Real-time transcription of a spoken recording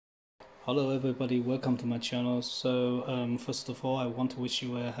Hello everybody, welcome to my channel. First of all, I want to wish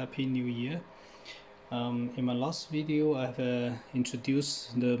you a happy new year. In my last video, I have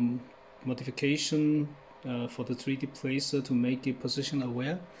introduced the modification for the 3DPlacer to make it position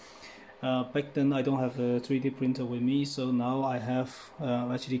aware. Back then I don't have a 3D printer with me, so now I have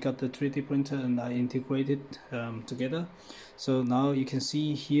actually got the 3D printer and I integrated together. So now you can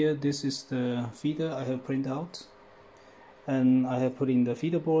see here, this is the feeder I have printed out. And I have put in the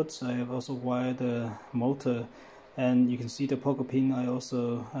feeder boards. I have also wired the motor, and you can see the poker pin I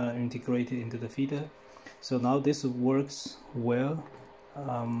also integrated into the feeder. So now this works well.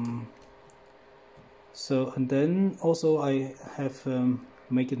 And then also I have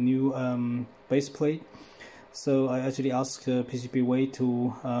make a new base plate. So I actually asked PCBWay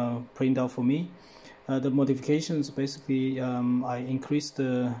to print out for me. The modifications basically I increased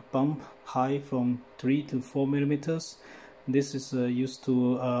the bump height from 3 to 4 millimeters. This is used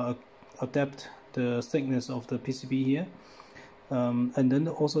to adapt the thickness of the PCB here. And then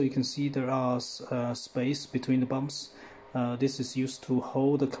also you can see there are space between the bumps. This is used to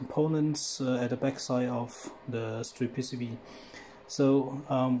hold the components at the back side of the strip PCB. So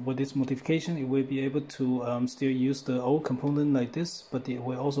with this modification, it will be able to still use the old component like this, but it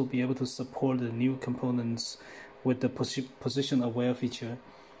will also be able to support the new components with the position aware feature.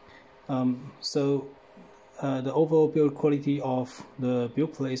 The overall build quality of the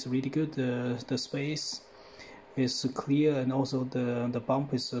build plate is really good. The space is clear, and also the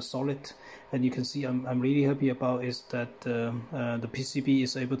bump is solid. And you can see I'm really happy about is that the PCB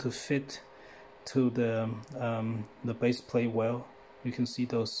is able to fit to the base plate well. You can see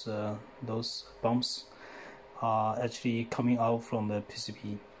those bumps are actually coming out from the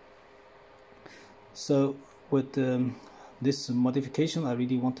PCB. So with this modification, I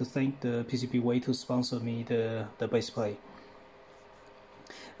really want to thank the PCBWay to sponsor me the base plate.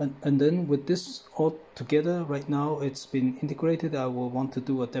 And then with this all together, right now it's been integrated. I will want to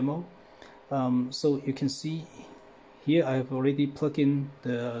do a demo. So you can see here I have already plugged in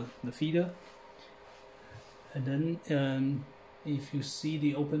the feeder. And then if you see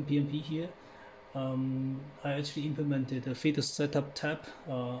the open PMP here, I actually implemented a feeder setup tab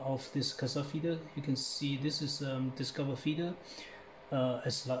of this cassette feeder. You can see this is Discover feeder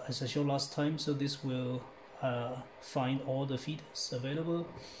as I showed last time. So this will find all the feeders available.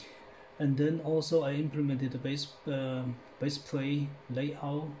 And then also I implemented the base plate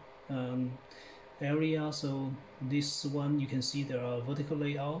layout area. So this one you can see there are vertical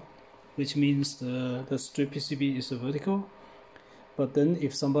layout, which means the strip PCB is a vertical. But then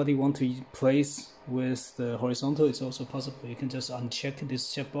if somebody want to place with the horizontal, it's also possible. You can just uncheck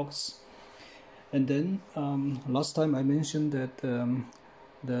this checkbox. And then last time I mentioned that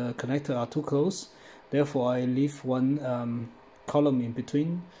the connector are too close, therefore I leave one column in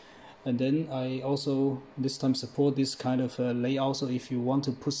between. And then I also this time support this kind of layout. So if you want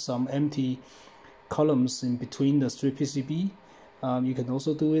to put some empty columns in between the strip PCB, you can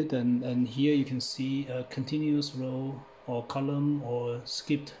also do it. And here you can see a continuous row or column or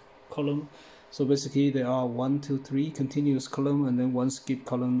skipped column. So basically there are 1, 2, 3 continuous column, and then one skip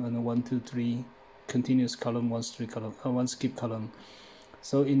column, and then 1, 2, 3 continuous column, one skip column.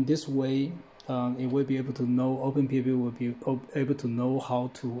 So in this way, it will be able to know, OpenPB will be able to know how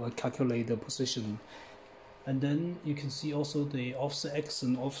to calculate the position. And then you can see also the offset X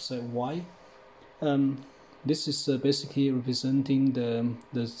and offset Y. This is basically representing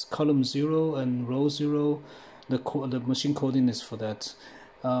the column 0 and row 0, the machine coordinates for that.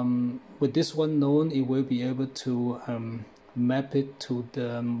 With this one known, it will be able to map it to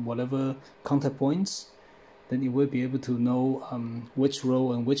the whatever contact points. Then it will be able to know which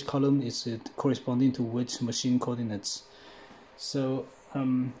row and which column is it corresponding to which machine coordinates. So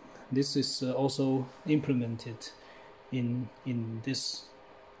this is also implemented in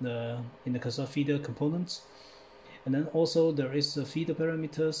the cassette feeder components. And then also there is a feeder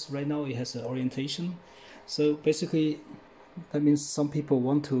parameters. Right now it has an orientation. So basically that means some people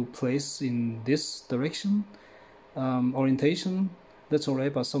want to place in this direction orientation. That's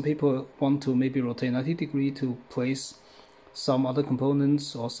alright, but some people want to maybe rotate 90 degrees to place some other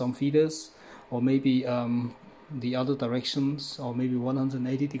components or some feeders, or maybe the other directions, or maybe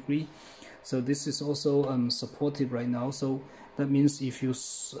 180 degrees. So this is also supported right now. So that means if you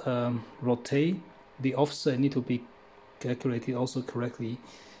rotate, the offset need to be calculated also correctly.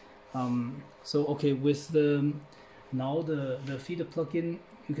 So okay, with the feeder plugin,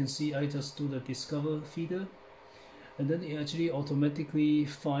 you can see I just do the Discover feeder, and then it actually automatically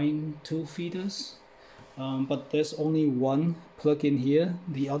find 2 feeders. But there's only one plugin here.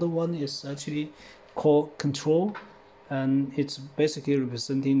 The other one is actually called Control, and it's basically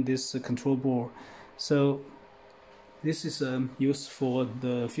representing this control board. So this is used for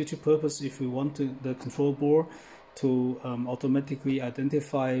the future purpose. If we want the control board to automatically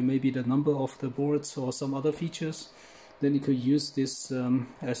identify maybe the number of the boards or some other features, then you could use this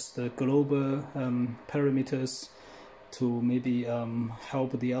as the global parameters to maybe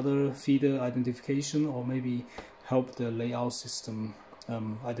help the other feeder identification, or maybe help the layout system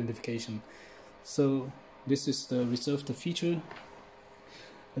identification. So this is the reserved feature.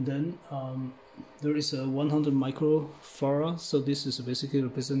 And then there is a 100 microfarad, so this is basically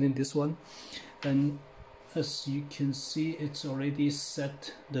representing this one. And as you can see, it's already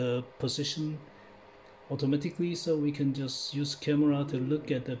set the position automatically, so we can just use camera to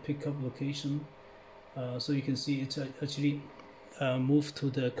look at the pickup location. So you can see it's actually moved to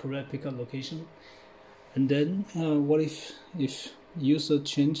the correct pickup location. And then what if user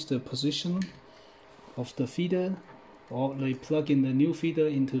change the position of the feeder, or they plug in the new feeder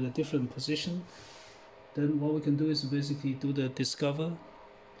into the different position, then what we can do is basically do the discover,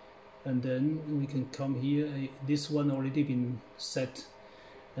 and then we can come here. This one already been set,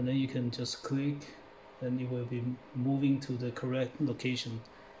 and then you can just click and it will be moving to the correct location.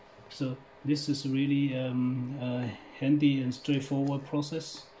 So this is really a handy and straightforward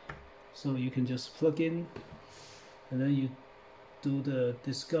process. So you can just plug in, and then you do the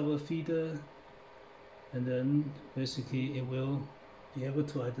discover feeder, and then basically it will be able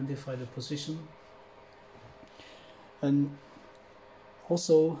to identify the position. And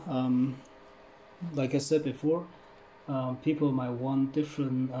also, like I said before, people might want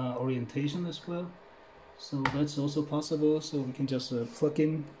different orientation as well, so that's also possible. So we can just plug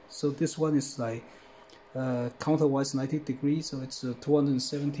in. So this one is like counterwise 90 degrees, so it's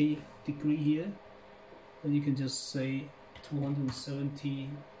 270 degree here, and you can just say 270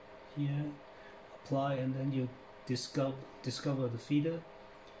 here, apply, and then you discover the feeder,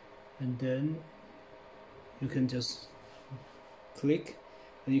 and then you can just click,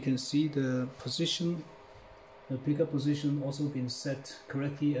 and you can see the position, the pickup position also been set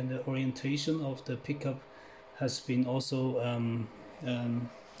correctly, and the orientation of the pickup has been also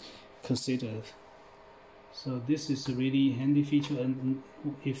considered. So this is a really handy feature. And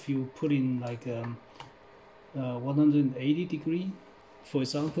if you put in like 180 degree, for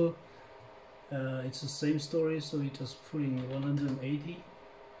example, it's the same story. So you just put in 180,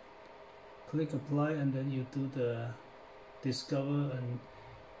 click apply, and then you do the discover, and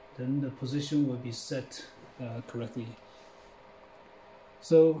then the position will be set correctly.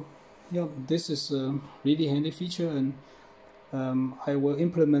 So yeah, this is a really handy feature, and I will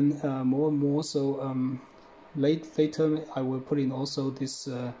implement more and more. So later I will put in also this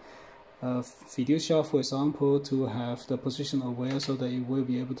video shot, for example, to have the position aware, so that it will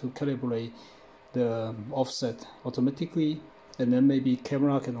be able to calibrate the offset automatically, and then maybe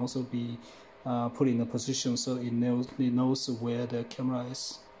camera can also be put in a position so it knows where the camera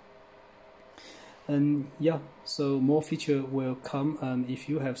is. And yeah, so more feature will come, and if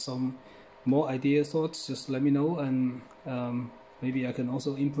you have some more ideas, thoughts, just let me know, and maybe I can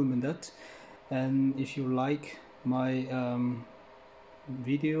also implement that. And if you like my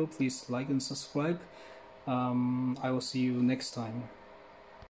video, please like and subscribe. I will see you next time.